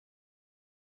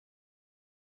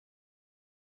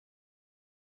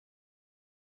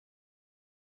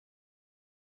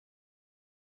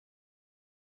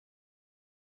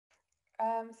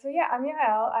So yeah, I'm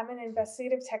Yael. I'm an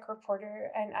investigative tech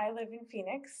reporter, and I live in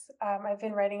Phoenix. I've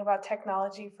been writing about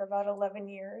technology for about 11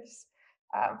 years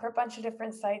for a bunch of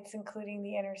different sites, including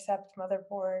The Intercept,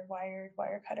 Motherboard, Wired,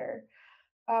 Wirecutter,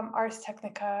 Ars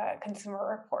Technica,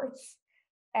 Consumer Reports.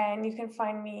 And you can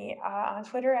find me on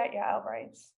Twitter at Yael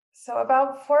Writes. So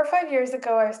about 4 or 5 years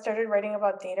ago, I started writing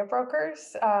about data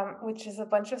brokers, which is a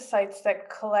bunch of sites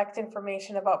that collect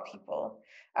information about people.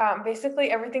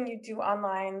 Basically, everything you do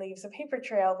online leaves a paper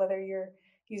trail, whether you're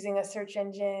using a search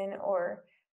engine or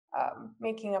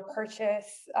making a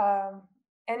purchase,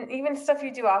 and even stuff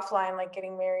you do offline, like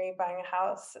getting married, buying a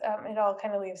house. It all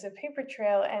kind of leaves a paper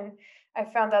trail. And I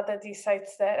found out that these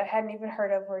sites that I hadn't even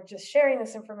heard of were just sharing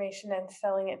this information and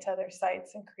selling it to other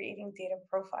sites and creating data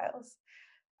profiles.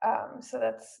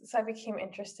 So I became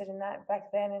interested in that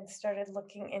back then and started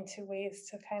looking into ways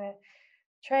to kind of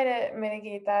try to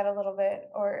mitigate that a little bit,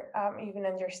 or even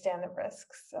understand the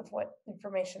risks of what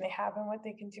information they have and what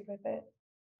they can do with it.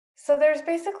 So there's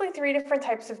basically three different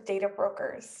types of data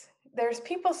brokers. There's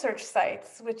people search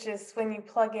sites, which is when you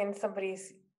plug in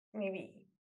somebody's, maybe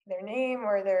their name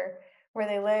or their where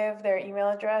they live, their email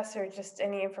address, or just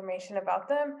any information about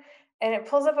them, and it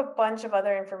pulls up a bunch of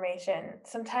other information.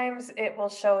 Sometimes it will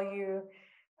show you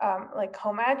like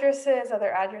home addresses,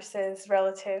 other addresses,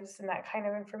 relatives, and that kind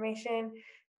of information.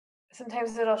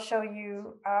 Sometimes it'll show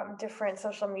you different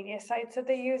social media sites that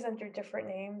they use under different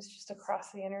names just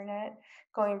across the internet,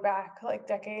 going back like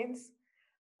decades.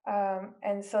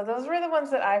 And so those were the ones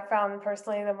that I found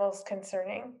personally the most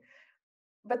concerning.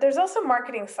 But there's also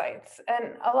marketing sites,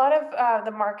 and a lot of the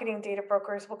marketing data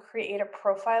brokers will create a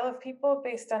profile of people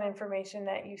based on information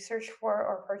that you search for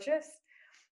or purchase.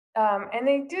 And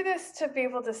they do this to be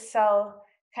able to sell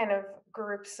kind of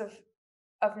groups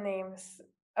of names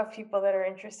of people that are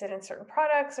interested in certain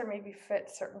products or maybe fit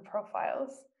certain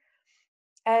profiles.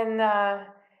 And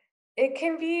it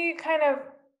can be kind of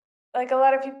like a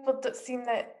lot of people seem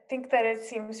that think that it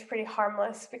seems pretty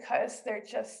harmless because they're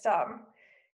just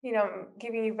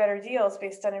giving you better deals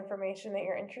based on information that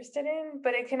you're interested in,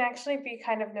 but it can actually be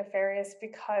kind of nefarious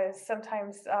because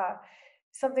sometimes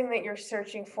something that you're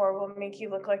searching for will make you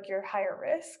look like you're higher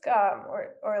risk,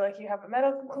 or like you have a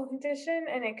medical condition,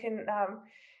 and it can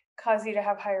cause you to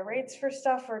have higher rates for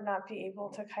stuff or not be able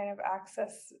to kind of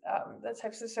access the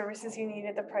types of services you need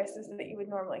at the prices that you would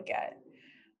normally get.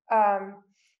 Um,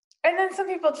 and then some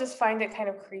people just find it kind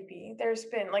of creepy. There's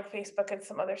been like Facebook and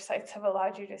some other sites have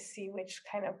allowed you to see which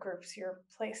kind of groups you're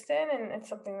placed in, and it's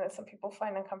something that some people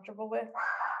find uncomfortable with,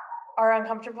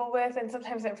 and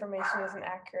sometimes the information isn't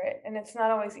accurate, and it's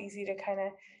not always easy to kind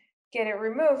of get it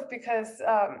removed because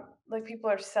like people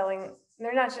are selling.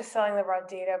 They're not just selling the raw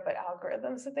data, but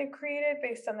algorithms that they've created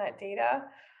based on that data.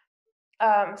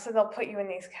 So they'll put you in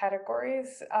these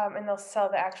categories, and they'll sell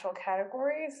the actual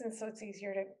categories, and so it's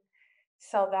easier to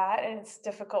sell that, and it's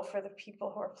difficult for the people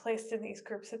who are placed in these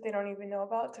groups that they don't even know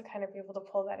about to kind of be able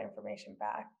to pull that information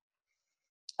back.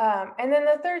 And then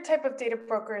the third type of data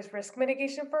broker is risk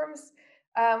mitigation firms,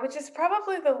 which is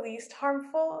probably the least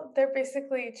harmful. They're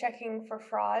basically checking for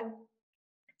fraud,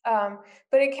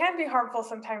 but it can be harmful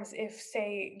sometimes if,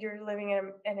 say, you're living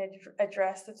in an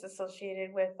address that's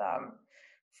associated with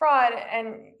fraud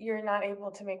and you're not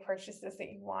able to make purchases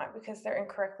that you want because they're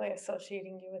incorrectly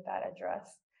associating you with that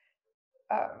address.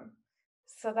 Um,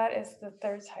 so that is the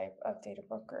third type of data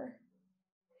broker.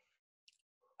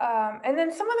 And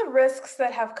then some of the risks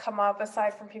that have come up,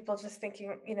 aside from people just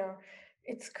thinking,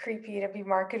 it's creepy to be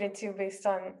marketed to based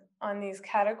on these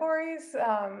categories,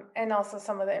 and also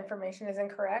some of the information is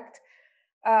incorrect.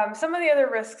 Some of the other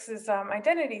risks is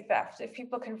identity theft. If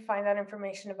people can find out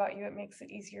information about you, it makes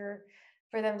it easier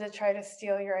for them to try to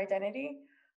steal your identity.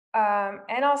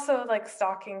 And also, like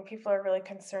stalking, people are really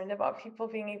concerned about people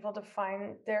being able to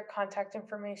find their contact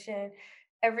information,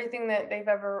 everything that they've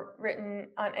ever written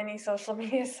on any social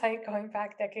media site going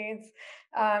back decades,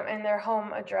 and their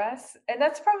home address. And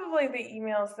that's probably the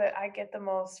emails that I get the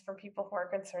most from people who are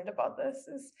concerned about this.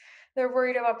 Is they're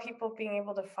worried about people being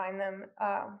able to find them,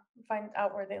 find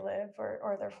out where they live,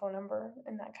 or their phone number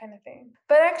and that kind of thing.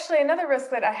 But actually, another risk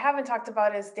that I haven't talked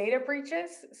about is data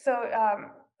breaches. So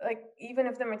like even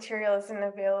if the material isn't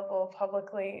available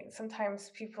publicly,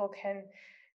 sometimes people can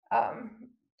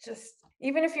just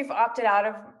even if you've opted out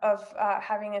of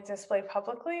having it displayed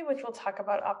publicly, which we'll talk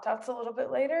about opt-outs a little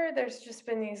bit later, there's just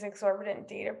been these exorbitant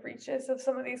data breaches of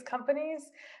some of these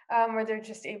companies, where they're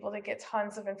just able to get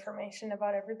tons of information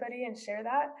about everybody and share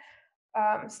that.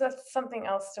 So that's something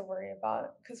else to worry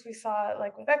about, because we saw it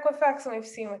like with Equifax and we've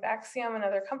seen with Axiom and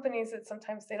other companies that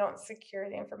sometimes they don't secure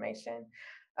the information.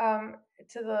 um,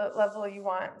 to the level you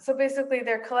want. So basically,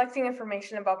 they're collecting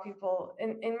information about people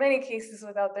in many cases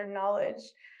without their knowledge,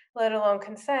 let alone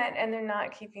consent, and they're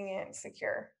not keeping it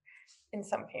secure in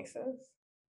some cases.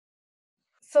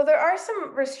 So there are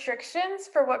some restrictions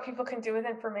for what people can do with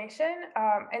information,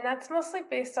 and that's mostly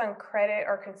based on credit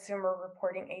or consumer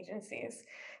reporting agencies.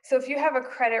 So if you have a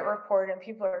credit report and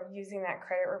people are using that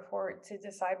credit report to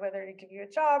decide whether to give you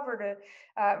a job or to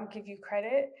give you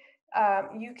credit,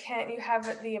 you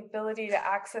have the ability to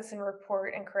access and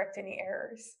report and correct any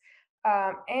errors.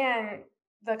 And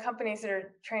the companies that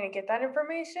are trying to get that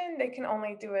information, they can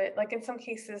only do it like in some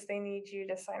cases they need you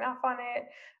to sign off on it,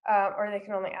 or they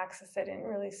can only access it in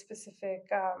really specific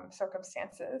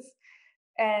circumstances.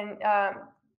 And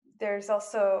there's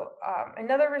also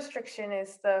another restriction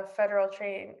is the Federal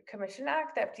Trade Commission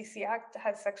Act, the FTC Act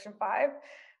has Section 5,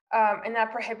 and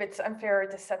that prohibits unfair or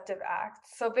deceptive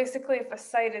acts. So basically, if a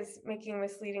site is making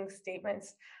misleading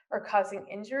statements or causing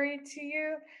injury to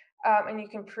you, and you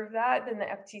can prove that, then the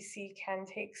FTC can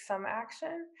take some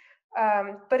action.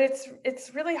 But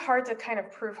it's really hard to kind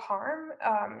of prove harm,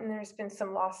 and there's been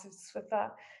some lawsuits with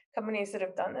companies that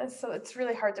have done this. So it's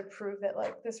really hard to prove that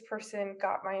like this person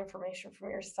got my information from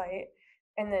your site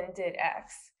and then did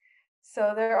X.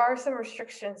 So there are some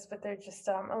restrictions, but they're just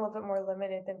a little bit more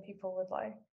limited than people would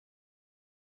like.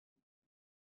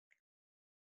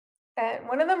 And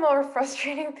one of the more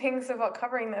frustrating things about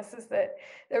covering this is that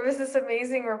there was this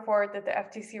amazing report that the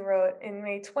FTC wrote in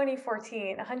May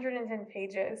 2014, 110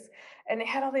 pages, and they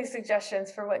had all these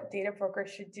suggestions for what data brokers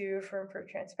should do for improved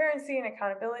transparency and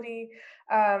accountability.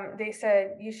 They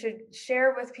said you should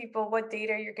share with people what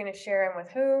data you're going to share and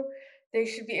with who. They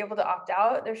should be able to opt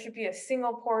out. There should be a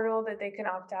single portal that they can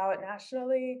opt out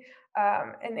nationally.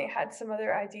 And they had some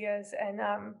other ideas. And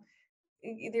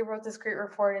they wrote this great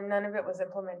report and none of it was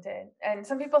implemented. And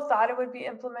some people thought it would be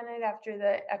implemented after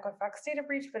the Equifax data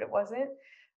breach, but it wasn't.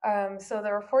 So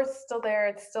the report's still there,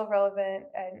 it's still relevant,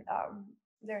 and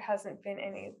there hasn't been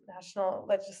any national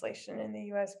legislation in the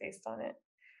US based on it.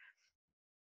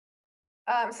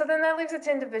 So then that leaves it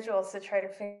to individuals to try to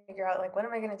figure out like, what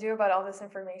am I going to do about all this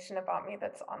information about me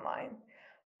that's online?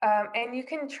 And you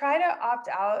can try to opt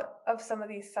out of some of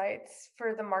these sites.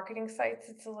 For the marketing sites,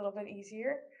 it's a little bit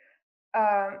easier.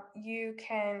 You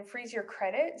can freeze your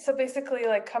credit. So basically,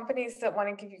 like companies that want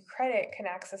to give you credit can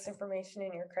access information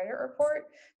in your credit report,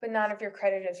 but not if your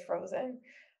credit is frozen.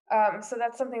 So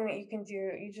that's something that you can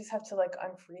do. You just have to like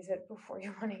unfreeze it before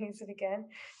you want to use it again.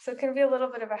 So it can be a little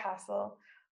bit of a hassle.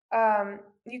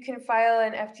 You can file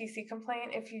an FTC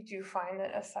complaint if you do find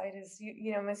that a site is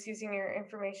misusing your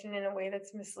information in a way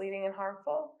that's misleading and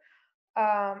harmful.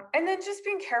 And then just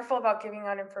being careful about giving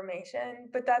out information.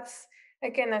 But that's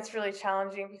really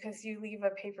challenging because you leave a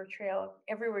paper trail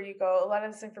everywhere you go. A lot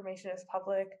of this information is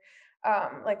public,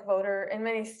 like in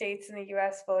many states in the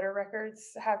US, voter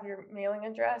records have your mailing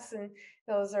address, and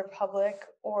those are public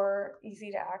or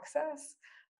easy to access.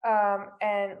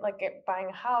 And like buying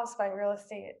a house, buying real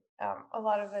estate, a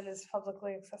lot of it is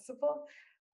publicly accessible.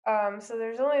 So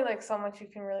there's only like so much you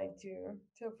can really do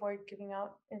to avoid giving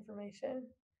out information.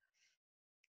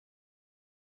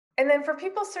 And then for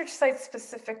people search sites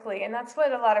specifically, and that's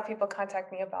what a lot of people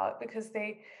contact me about because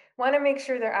they want to make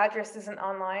sure their address isn't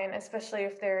online, especially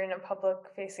if they're in a public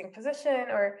facing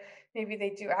position or maybe they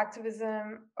do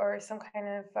activism or some kind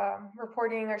of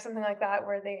reporting or something like that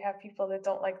where they have people that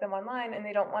don't like them online and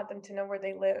they don't want them to know where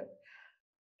they live.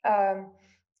 Um,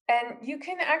 and you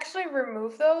can actually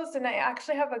remove those. And I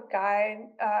actually have a guide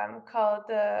called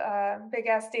the Big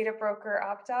Ass Data Broker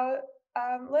Opt Out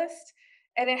list.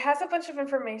 And it has a bunch of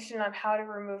information on how to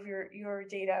remove your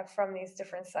data from these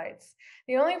different sites.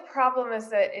 The only problem is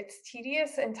that it's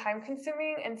tedious and time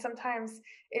consuming, and sometimes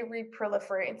it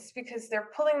reproliferates because they're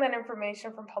pulling that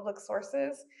information from public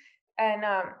sources and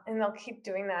they'll keep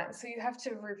doing that. So you have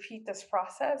to repeat this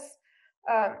process.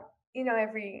 Um,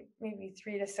 every maybe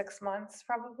 3 to 6 months,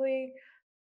 probably.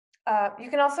 You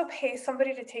can also pay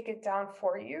somebody to take it down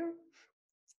for you.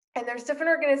 And there's different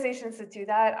organizations that do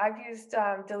that. I've used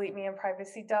Delete Me and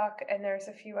Privacy Duck, and there's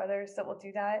a few others that will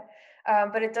do that.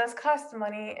 But it does cost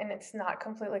money, and it's not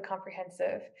completely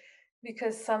comprehensive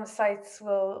because some sites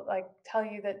will like tell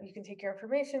you that you can take your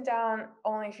information down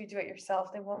only if you do it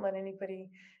yourself. They won't let anybody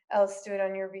else do it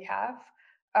on your behalf.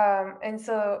 And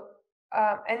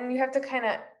you have to kind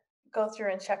of go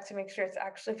through and check to make sure it's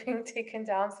actually being taken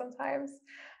down sometimes.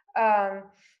 Um,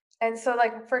 and so,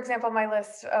 like, for example, my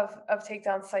list of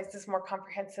takedown sites is more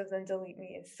comprehensive than Delete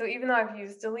Me is. So even though I've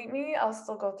used Delete Me, I'll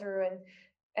still go through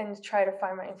and try to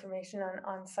find my information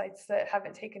on sites that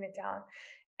haven't taken it down.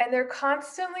 and they're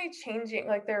constantly changing.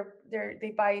 Like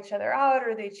they buy each other out,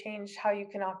 or they change how you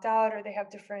can opt out, or they have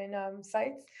different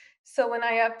sites. So when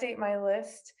I update my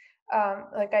list,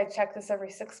 like I check this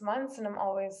every 6 months, and I'm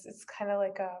always it's kind of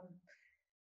like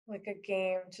a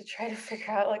game to try to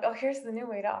figure out like, oh, here's the new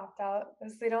way to opt out,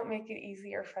 because they don't make it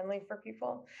easy or friendly for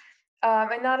people.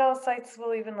 And not all sites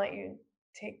will even let you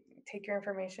take your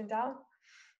information down.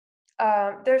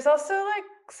 There's also like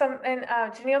some, and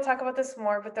Jenny will talk about this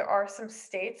more, but there are some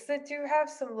states that do have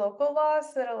some local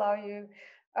laws that allow you,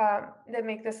 that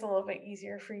make this a little bit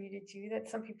easier for you to do, that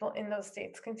some people in those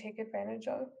states can take advantage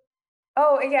of.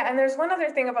 Oh, yeah, and there's one other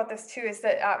thing about this too, is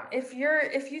that if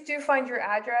you do find your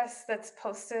address that's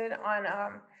posted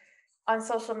on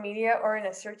social media or in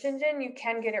a search engine, you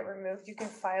can get it removed. You can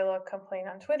file a complaint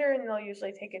on Twitter, and they'll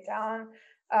usually take it down,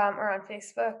 or on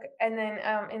Facebook. And then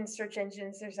in search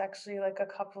engines, there's actually like a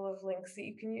couple of links that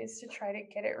you can use to try to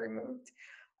get it removed,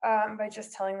 by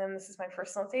just telling them this is my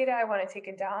personal data. I want to take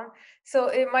it down. So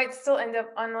it might still end up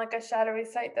on like a shadowy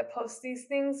site that posts these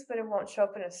things, but it won't show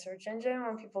up in a search engine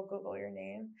when people Google your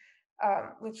name,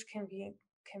 which can be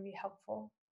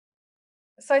helpful.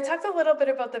 So I talked a little bit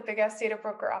about the big ass data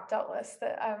broker opt-out list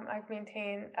that I've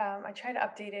maintained. I try to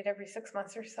update it every 6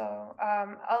 months or so.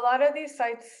 A lot of these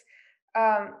sites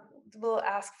um, will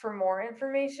ask for more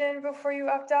information before you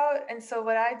opt out. And so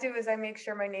what I do is I make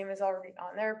sure my name is already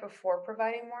on there before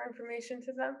providing more information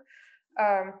to them.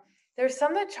 Um, there's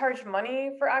some that charge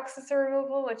money for access or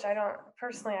removal, which I don't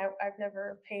personally, I've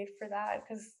never paid for that,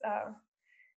 because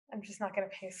I'm just not going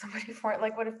to pay somebody for it.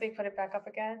 Like, what if they put it back up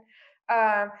again?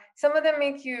 Some of them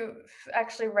make you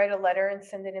actually write a letter and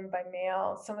send it in by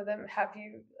mail. Some of them have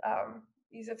you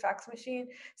use a fax machine.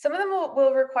 Some of them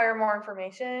will require more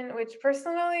information, which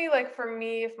personally, like for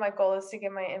me, if my goal is to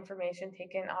get my information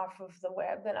taken off of the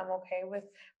web, then I'm okay with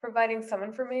providing some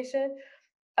information.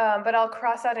 But I'll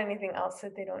cross out anything else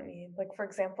that they don't need. Like, for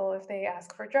example, if they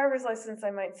ask for a driver's license,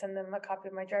 I might send them a copy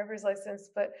of my driver's license,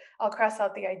 but I'll cross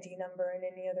out the ID number and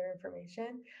any other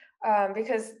information,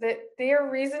 because their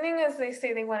reasoning is they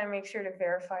say they want to make sure to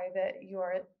verify that you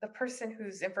are the person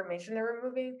whose information they're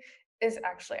removing is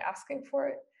actually asking for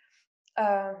it.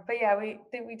 But yeah,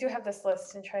 we do have this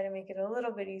list and try to make it a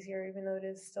little bit easier, even though it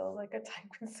is still like a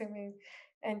time-consuming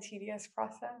and tedious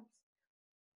process.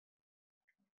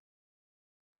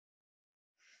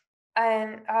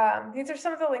 And these are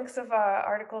some of the links of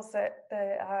articles that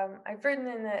I've written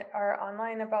and that are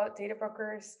online about data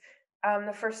brokers.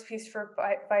 The first piece for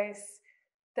Vice,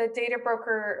 the data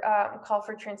broker call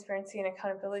for transparency and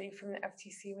accountability from the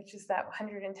FTC, which is that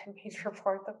 110-page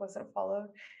report that wasn't followed.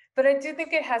 But I do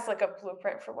think it has like a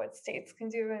blueprint for what states can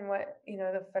do and what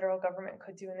the federal government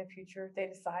could do in the future if they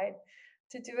decide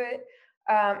to do it.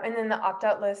 And then the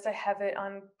opt-out list, I have it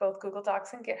on both Google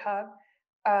Docs and GitHub.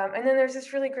 And then there's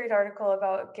this really great article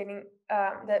about getting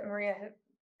that Maria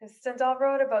Stendahl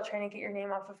wrote about trying to get your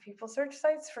name off of people search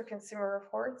sites for consumer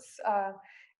reports.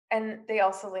 And they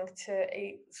also link to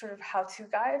a sort of how-to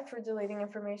guide for deleting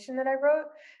information that I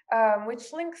wrote,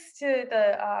 which links to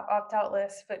the opt-out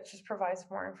list, but just provides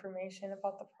more information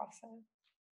about the process.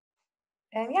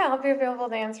 And yeah, I'll be available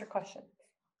to answer questions.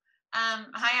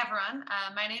 Hi, everyone.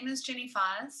 My name is Ginny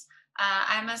Foz.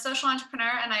 I'm a social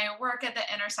entrepreneur, and I work at the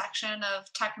intersection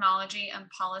of technology and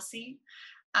policy.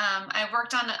 I've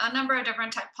worked on a number of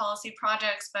different tech policy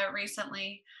projects, but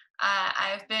recently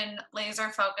I've been laser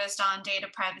focused on data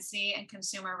privacy and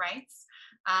consumer rights.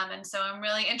 And so I'm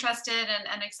really interested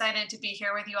and excited to be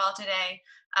here with you all today,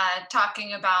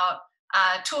 talking about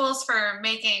tools for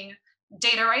making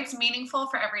data rights meaningful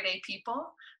for everyday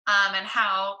people, and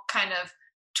how kind of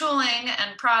tooling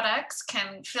and products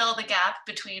can fill the gap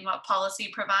between what policy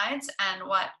provides and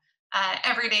what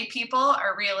everyday people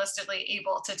are realistically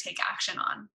able to take action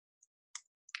on.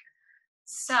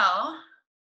 So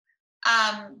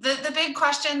the big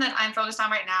question that I'm focused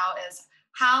on right now is,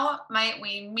 how might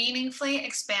we meaningfully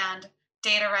expand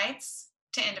data rights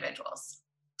to individuals,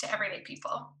 to everyday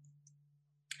people?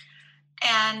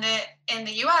 And in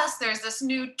the US, there's this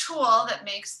new tool that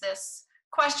makes this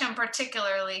question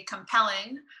particularly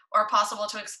compelling or possible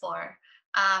to explore.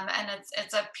 And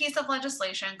it's a piece of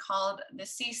legislation called the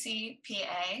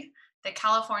CCPA, the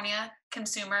California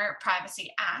Consumer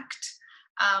Privacy Act,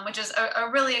 which is a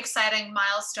really exciting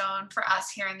milestone for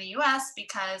us here in the US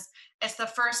because it's the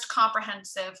first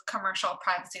comprehensive commercial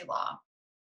privacy law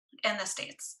in the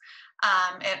States.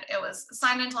 It was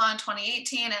signed into law in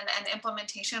 2018, and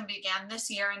implementation began this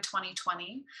year in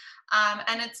 2020.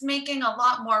 And it's making a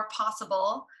lot more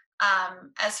possible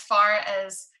as far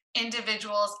as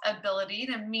individuals' ability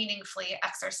to meaningfully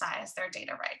exercise their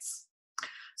data rights.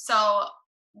 So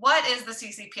what is the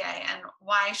CCPA and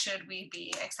why should we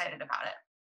be excited about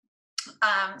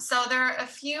it? So there are a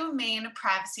few main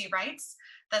privacy rights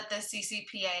that the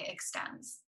CCPA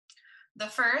extends. The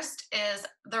first is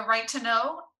the right to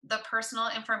know the personal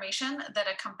information that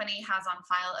a company has on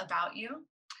file about you.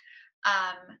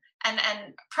 And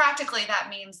practically that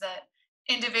means that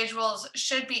individuals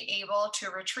should be able to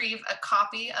retrieve a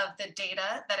copy of the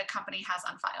data that a company has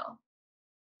on file.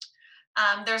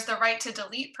 There's the right to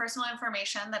delete personal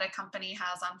information that a company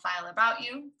has on file about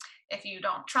you. If you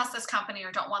don't trust this company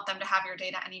or don't want them to have your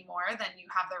data anymore, then you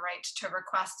have the right to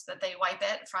request that they wipe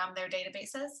it from their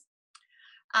databases.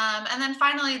 And then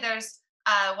finally, there's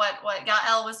what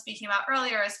Yael was speaking about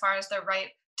earlier as far as the right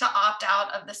to opt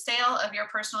out of the sale of your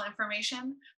personal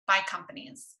information by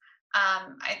companies.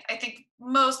 I think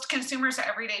most consumers or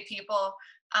everyday people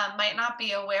might not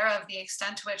be aware of the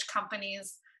extent to which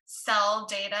companies sell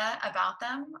data about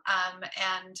them.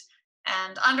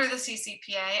 And under the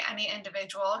CCPA, any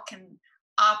individual can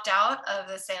opt out of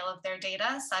the sale of their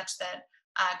data such that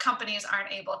companies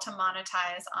aren't able to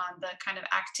monetize on the kind of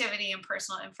activity and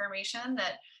personal information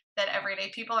that everyday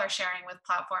people are sharing with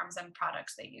platforms and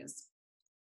products they use,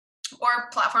 or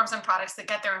platforms and products that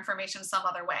get their information some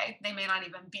other way. They may not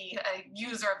even be a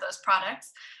user of those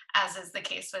products, as is the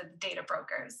case with data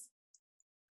brokers.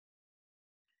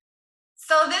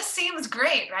 So this seems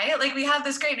great, right? Like we have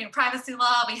this great new privacy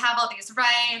law, we have all these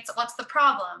rights. What's the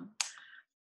problem?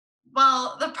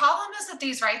 Well, the problem is that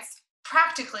these rights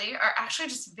practically are actually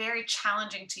just very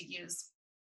challenging to use.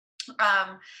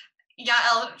 Um,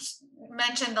 Yael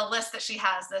mentioned the list that she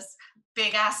has, this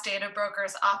big ass data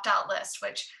brokers opt out list,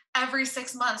 which every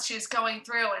 6 months she's going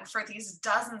through. And for these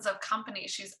dozens of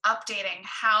companies, she's updating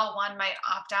how one might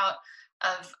opt out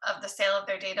of the sale of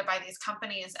their data by these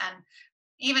companies. And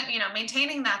even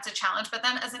maintaining that's a challenge, but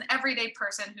then as an everyday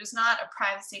person who's not a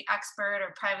privacy expert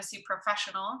or privacy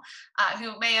professional,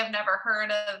 who may have never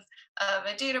heard of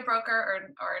a data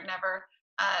broker or never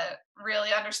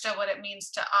really understood what it means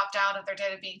to opt out of their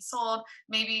data being sold,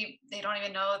 maybe they don't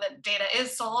even know that data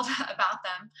is sold about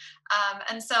them.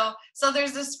 And so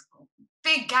there's this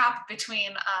big gap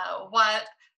between what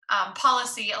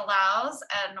policy allows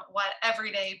and what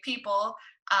everyday people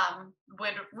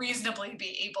would reasonably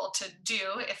be able to do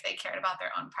if they cared about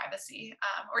their own privacy,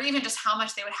 or even just how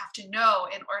much they would have to know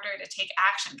in order to take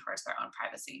action towards their own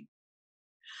privacy.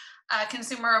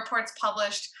 Consumer Reports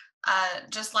published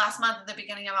just last month at the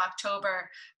beginning of October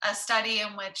a study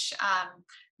in which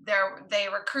they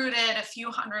recruited a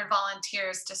few hundred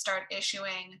volunteers to start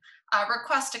issuing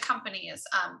requests to companies,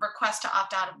 requests to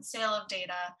opt out of the sale of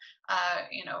data,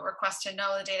 requests to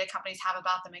know the data companies have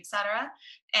about them, et cetera.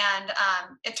 And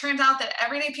it turns out that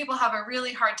everyday people have a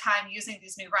really hard time using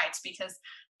these new rights because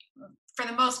for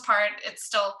the most part, it's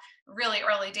still really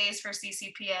early days for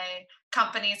CCPA.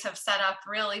 Companies have set up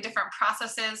really different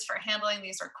processes for handling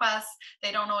these requests.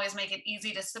 They don't always make it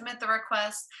easy to submit the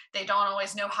requests. They don't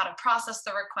always know how to process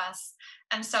the requests.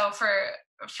 And so for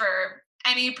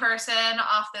any person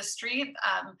off the street,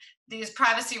 these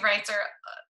privacy rights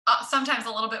are sometimes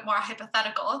a little bit more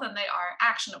hypothetical than they are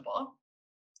actionable.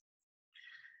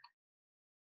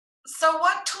 So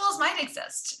what tools might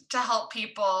exist to help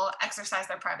people exercise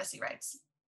their privacy rights?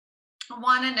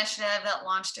 One initiative that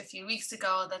launched a few weeks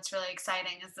ago that's really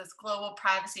exciting is this Global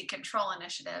Privacy Control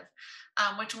Initiative,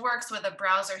 which works with a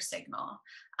browser signal.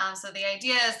 So the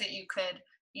idea is that you could,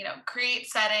 create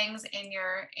settings in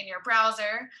your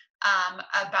browser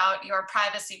about your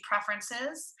privacy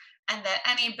preferences, and that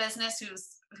any business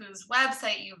whose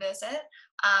website you visit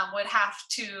would have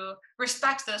to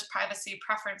respect those privacy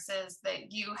preferences that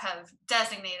you have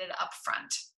designated up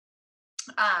front.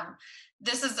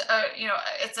 This is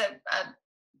it's a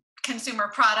consumer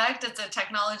product, it's a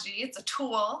technology, it's a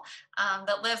tool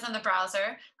that lives in the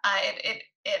browser.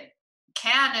 It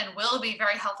can and will be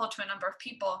very helpful to a number of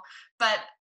people, but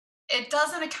it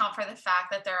doesn't account for the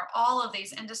fact that there are all of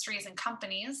these industries and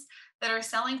companies that are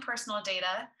selling personal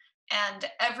data,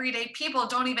 and everyday people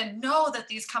don't even know that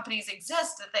these companies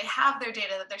exist, that they have their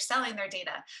data, that they're selling their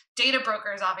data. Data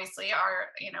brokers obviously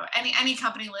are, any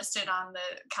company listed on the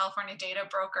California data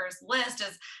brokers list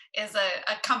is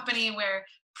a company where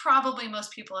probably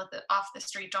most people off the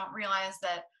street don't realize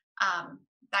that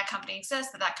that company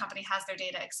exists, that company has their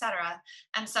data, et cetera.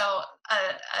 And so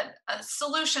a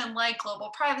solution like global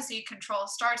privacy control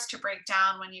starts to break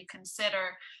down when you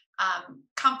consider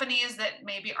companies that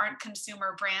maybe aren't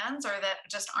consumer brands or that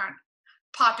just aren't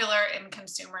popular in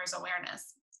consumers'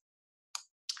 awareness.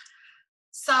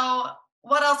 So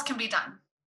what else can be done?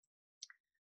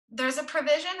 There's a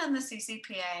provision in the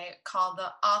CCPA called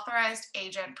the authorized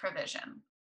agent provision.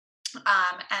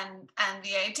 And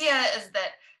the idea is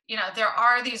that there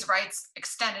are these rights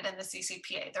extended in the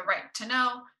CCPA: the right to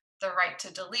know, the right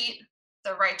to delete,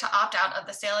 the right to opt out of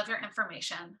the sale of your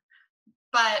information.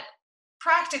 But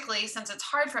practically, since it's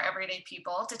hard for everyday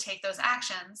people to take those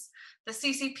actions, the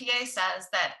CCPA says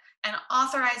that an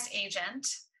authorized agent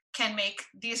can make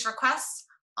these requests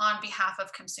on behalf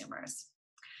of consumers.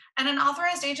 And an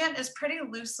authorized agent is pretty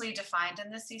loosely defined in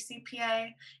the CCPA.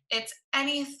 It's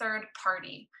any third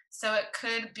party. So it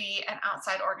could be an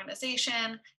outside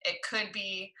organization, it could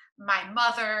be my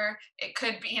mother, it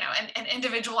could be, an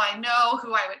individual I know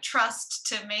who I would trust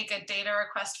to make a data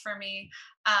request for me.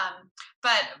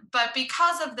 But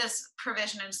because of this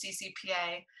provision in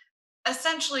CCPA,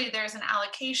 essentially there's an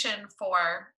allocation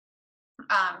for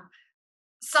um,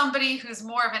 somebody who's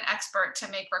more of an expert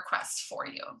to make requests for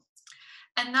you.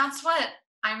 And that's what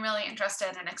I'm really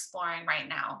interested in exploring right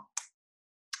now.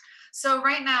 So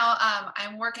right now,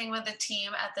 I'm working with a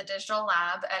team at the Digital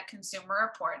Lab at Consumer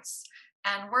Reports,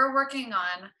 and we're working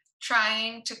on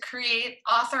trying to create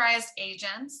authorized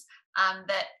agents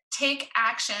that take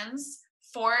actions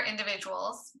for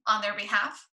individuals on their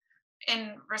behalf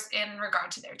in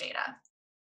regard to their data.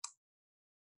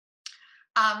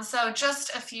 So just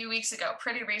a few weeks ago,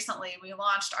 pretty recently, we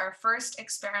launched our first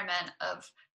experiment of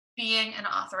being an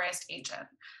authorized agent.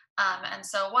 And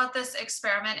so what this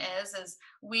experiment is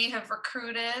we have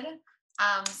recruited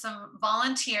some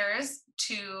volunteers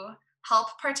to help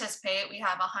participate. We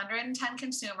have 110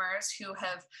 consumers who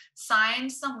have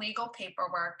signed some legal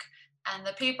paperwork, and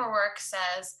the paperwork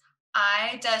says,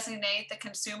 I designate the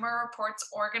Consumer Reports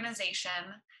organization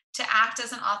to act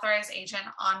as an authorized agent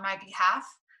on my behalf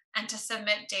and to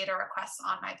submit data requests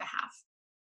on my behalf.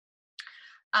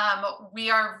 We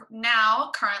are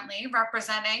now currently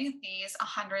representing these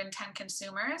 110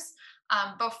 consumers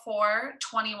before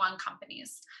 21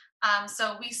 companies.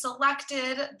 So we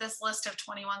selected this list of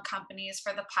 21 companies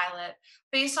for the pilot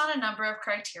based on a number of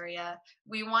criteria.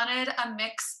 We wanted a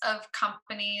mix of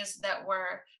companies that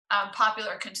were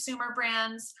popular consumer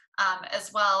brands,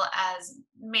 as well as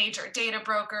major data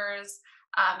brokers,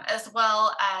 as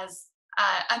well as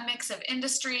a mix of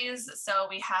industries. So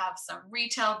we have some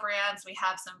retail brands, we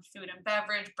have some food and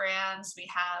beverage brands, we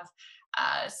have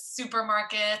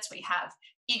supermarkets, we have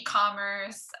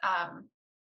e-commerce.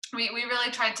 We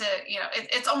really tried to,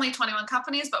 it's only 21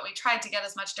 companies, but we tried to get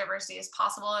as much diversity as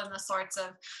possible in the sorts of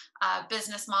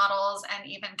business models and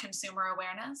even consumer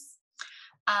awareness.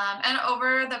 And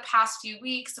over the past few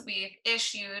weeks, we've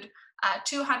issued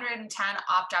 210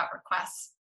 opt-out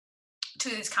requests to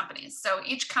these companies. So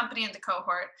each company in the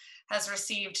cohort has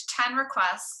received 10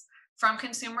 requests from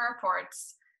Consumer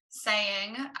Reports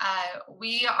saying,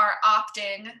 we are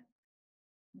opting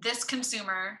this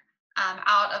consumer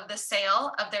out of the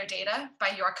sale of their data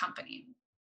by your company.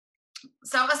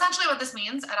 So essentially what this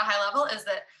means at a high level is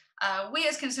that we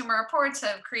as Consumer Reports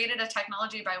have created a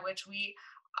technology by which we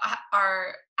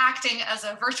are acting as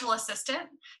a virtual assistant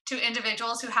to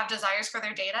individuals who have desires for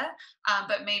their data,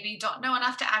 but maybe don't know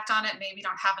enough to act on it, maybe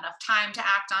don't have enough time to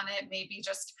act on it, maybe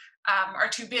just are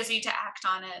too busy to act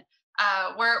on it.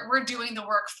 We're doing the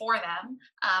work for them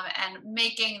and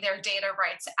making their data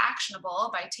rights actionable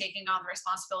by taking on the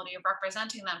responsibility of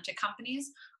representing them to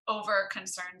companies over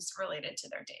concerns related to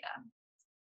their data.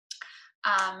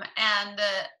 And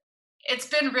it's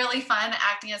been really fun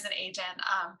acting as an agent.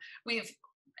 We've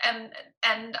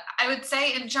and I would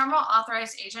say in general,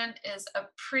 authorized agent is a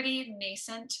pretty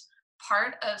nascent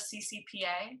part of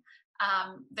CCPA.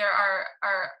 There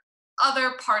are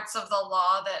other parts of the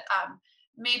law that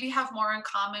maybe have more in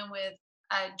common with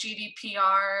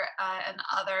GDPR and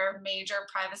other major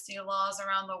privacy laws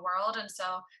around the world. And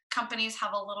so companies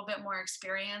have a little bit more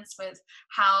experience with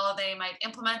how they might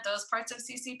implement those parts of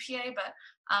CCPA. But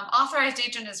authorized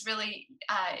agent is really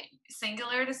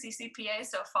singular to CCPA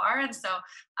so far. And so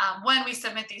when we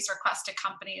submit these requests to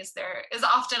companies, there is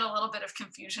often a little bit of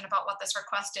confusion about what this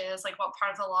request is, like what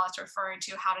part of the law it's referring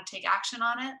to, how to take action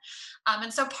on it.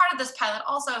 And so part of this pilot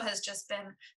also has just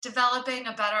been developing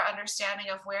a better understanding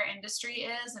of where industry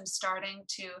is and starting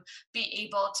to be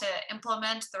able to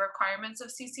implement the requirements of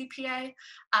CCPA.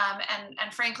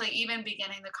 And frankly, even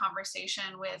beginning the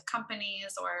conversation with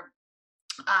companies or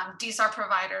DSAR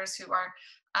providers who are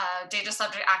data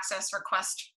subject access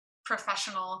request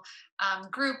professional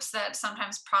groups that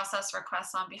sometimes process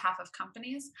requests on behalf of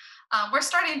companies. We're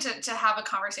starting to have a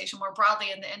conversation more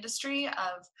broadly in the industry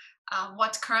of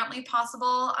what's currently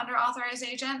possible under authorized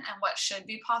agent and what should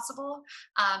be possible.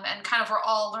 And kind of we're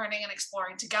all learning and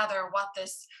exploring together what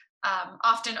this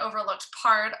often overlooked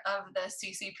part of the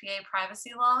CCPA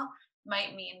privacy law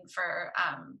might mean for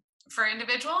for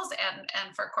individuals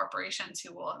and for corporations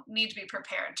who will need to be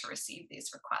prepared to receive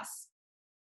these requests.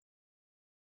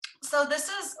 So this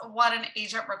is what an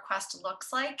agent request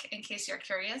looks like, in case you're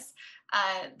curious.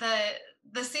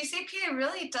 The CCPA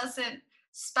really doesn't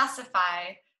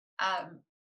specify um,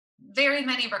 very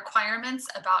many requirements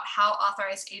about how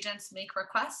authorized agents make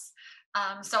requests.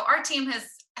 So our team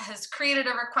has created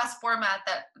a request format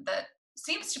that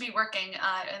seems to be working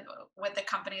with the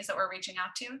companies that we're reaching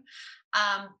out to.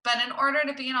 But in order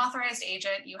to be an authorized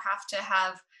agent, you have to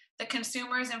have the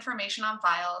consumer's information on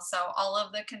file. So all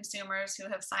of the consumers who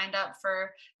have signed up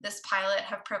for this pilot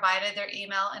have provided their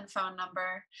email and phone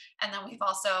number. And then we've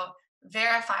also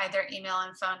verified their email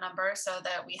and phone number so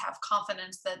that we have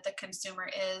confidence that the consumer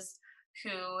is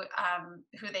who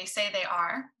they say they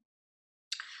are.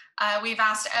 We've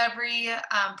asked every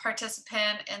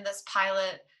participant in this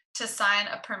pilot to sign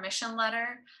a permission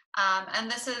letter.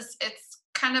 And it's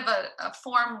kind of a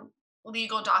form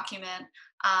legal document.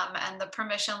 And the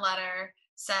permission letter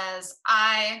says,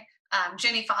 I,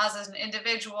 Jenny Foz, as an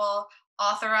individual,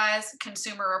 authorize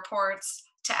Consumer Reports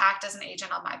to act as an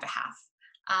agent on my behalf.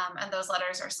 And those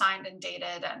letters are signed and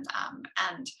dated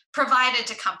and provided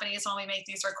to companies when we make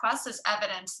these requests as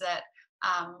evidence that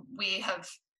we have,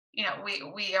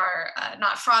 we are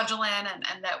not fraudulent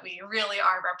and that we really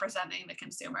are representing the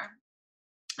consumer.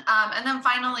 And then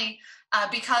finally,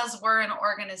 because we're an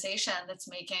organization that's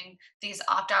making these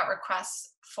opt-out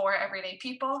requests for everyday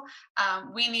people,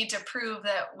 we need to prove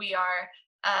that we are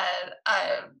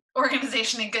a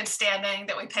organization in good standing,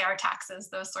 that we pay our taxes,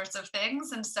 those sorts of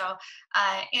things. And so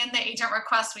in the agent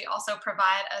request, we also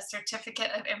provide a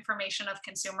certificate of information of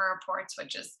Consumer Reports,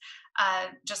 which is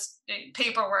just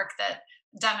paperwork that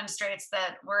demonstrates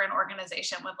that we're an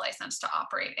organization with license to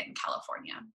operate in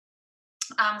California.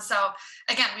 So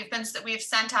again, we've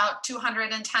sent out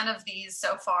 210 of these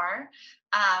so far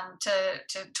to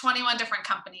 21 different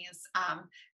companies,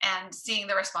 and seeing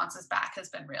the responses back has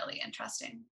been really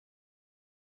interesting.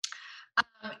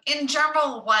 In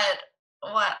general,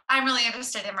 what I'm really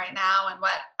interested in right now, and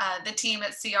what the team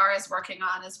at CR is working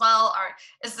on as well,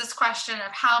 is this question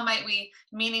of how might we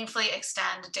meaningfully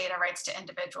extend data rights to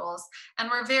individuals. And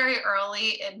we're very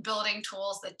early in building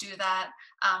tools that do that,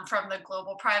 from the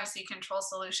global privacy control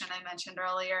solution I mentioned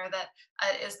earlier, that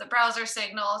is the browser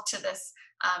signal, to this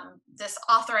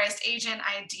authorized agent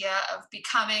idea of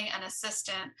becoming an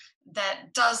assistant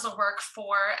that does the work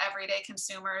for everyday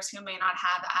consumers who may not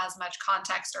have as much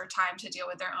context or time to deal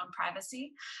with their own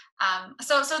privacy.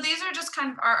 So these are just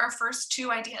kind of our first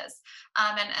two ideas.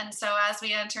 And so as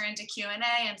we enter into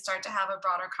Q&A and start to have a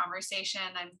broader conversation,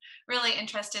 I'm really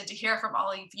interested to hear from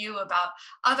all of you about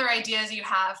other ideas you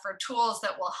have for tools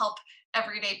that will help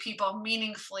everyday people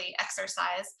meaningfully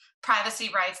exercise privacy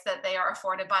rights that they are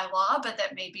afforded by law, but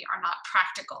that maybe are not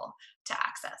practical to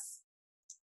access.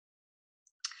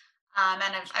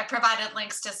 And I've provided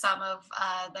links to some of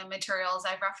the materials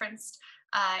I've referenced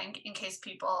in case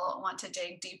people want to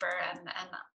dig deeper and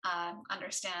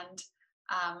understand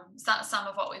some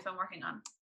of what we've been working on.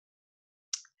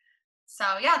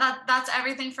 So yeah, that's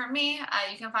everything from me.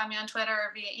 You can find me on Twitter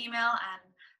or via email,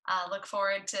 and look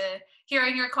forward to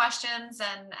hearing your questions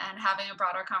and having a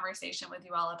broader conversation with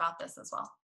you all about this as well.